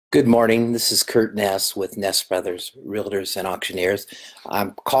Good morning. This is Kurt Ness with Ness Brothers Realtors and Auctioneers.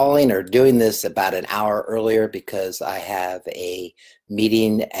 I'm calling or doing this about an hour earlier because I have a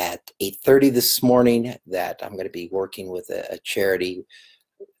meeting at 8:30 this morning that I'm going to be working with a charity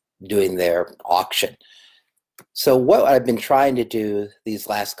doing their auction. So what I've been trying to do these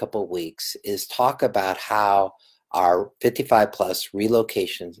last couple of weeks is talk about how our 55 plus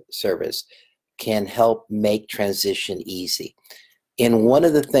relocation service can help make transition easy. And one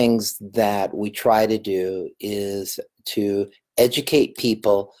of the things that we try to do is to educate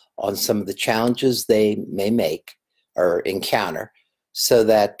people on some of the challenges they may make or encounter so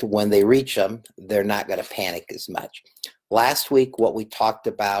that when they reach them, they're not going to panic as much. Last week, what we talked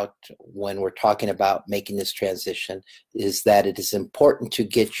about when we're talking about making this transition is that it is important to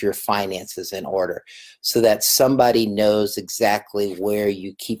get your finances in order so that somebody knows exactly where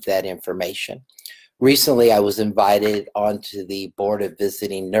you keep that information. Recently, I was invited onto the board of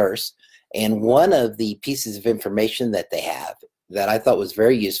visiting nurse, and one of the pieces of information that they have that I thought was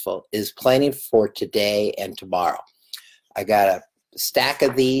very useful is planning for today and tomorrow. I got a stack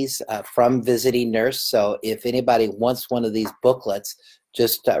of these from visiting nurse, so if anybody wants one of these booklets,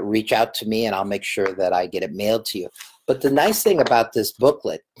 just reach out to me and I'll make sure that I get it mailed to you. But the nice thing about this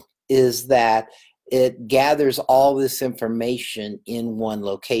booklet is that it gathers all this information in one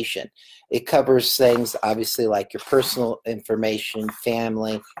location. It covers things, obviously, like your personal information,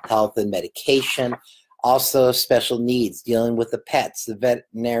 family, health, and medication. Also, special needs, dealing with the pets, the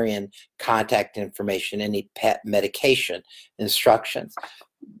veterinarian contact information, any pet medication instructions.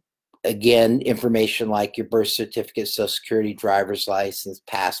 Again, information like your birth certificate, social security, driver's license,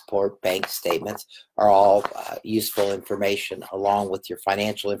 passport, bank statements are all useful information, along with your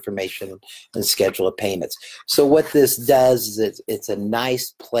financial information and schedule of payments. So what this does is it's a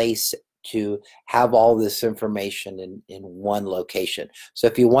nice place to have all this information in one location. So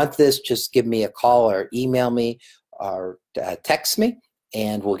if you want this, just give me a call or email me or text me,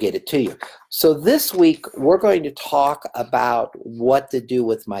 and we'll get it to you. So this week, we're going to talk about what to do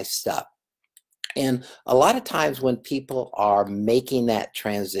with my stuff. And a lot of times when people are making that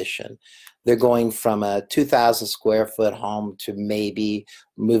transition, they're going from a 2,000 square foot home to maybe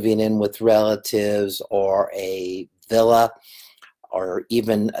moving in with relatives or a villa or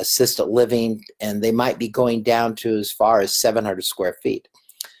even assisted living, and they might be going down to as far as 700 square feet.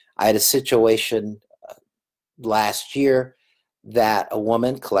 I had a situation last year that a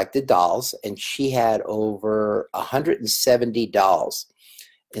woman collected dolls, and she had over 170 dolls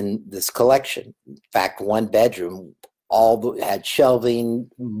in this collection. In fact, one bedroom had shelving,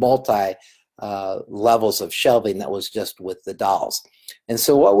 multi levels of shelving that was just with the dolls. And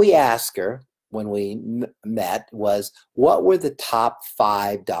so what we asked her when we met was, what were the top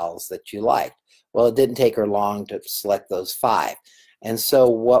 5 dolls that you liked? Well, it didn't take her long to select those 5. And so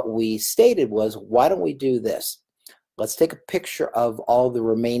what we stated was, why don't we do this? Let's take a picture of all the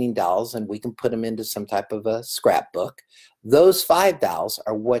remaining dolls and we can put them into some type of a scrapbook. Those 5 dolls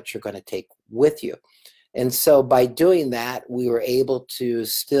are what you're going to take with you. And so by doing that, we were able to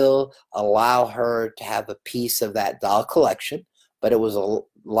still allow her to have a piece of that doll collection, but it was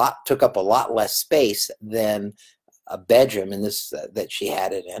took up a lot less space than a bedroom in this that she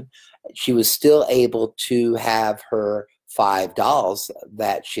had it in. She was still able to have her 5 dolls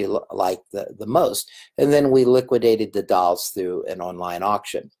that she liked the most. And then we liquidated the dolls through an online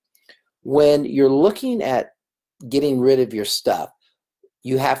auction. When you're looking at getting rid of your stuff,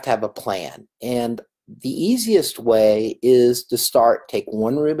 you have to have a plan. And the easiest way is to take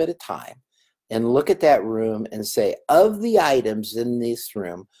one room at a time and look at that room and say, of the items in this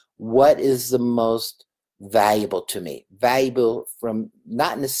room, what is the most valuable to me? Valuable from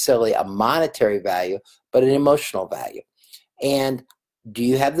not necessarily a monetary value, but an emotional value. And do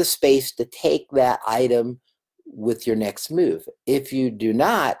you have the space to take that item with your next move? If you do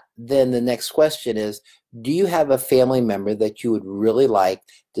not, then the next question is, do you have a family member that you would really like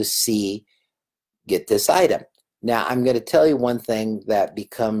to see get this item? Now, I'm going to tell you one thing that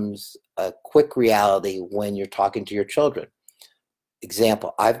becomes a quick reality when you're talking to your children.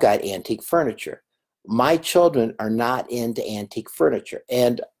 Example, I've got antique furniture. My children are not into antique furniture.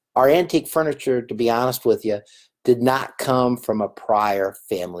 And our antique furniture, to be honest with you, did not come from a prior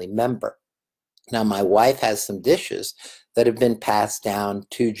family member. Now, my wife has some dishes that have been passed down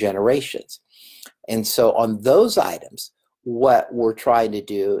 2 generations. And so on those items, what we're trying to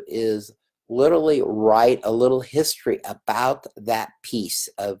do is literally write a little history about that piece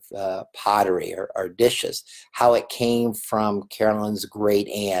of pottery or dishes, how it came from Carolyn's great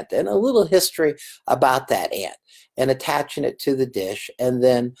aunt, and a little history about that aunt, and attaching it to the dish. And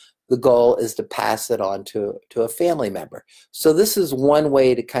then the goal is to pass it on to a family member. So this is one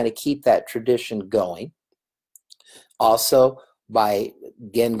way to kind of keep that tradition going. Also, by,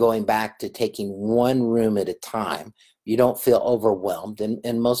 again, going back to taking one room at a time, you don't feel overwhelmed,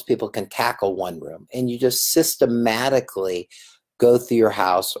 and most people can tackle one room, and you just systematically go through your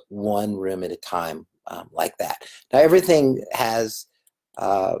house one room at a time, like that. Now, everything has,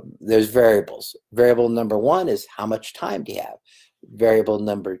 there's variables. Variable number one is how much time do you have? Variable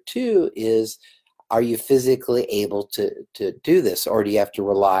number two is, are you physically able to do this, or do you have to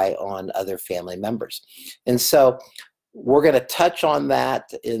rely on other family members? And so we're going to touch on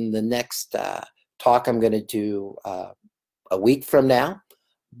that in the next talk I'm going to do a week from now.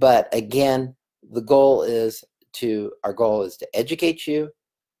 But again, our goal is to educate you,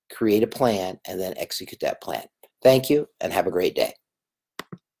 create a plan, and then execute that plan. Thank you, and have a great day.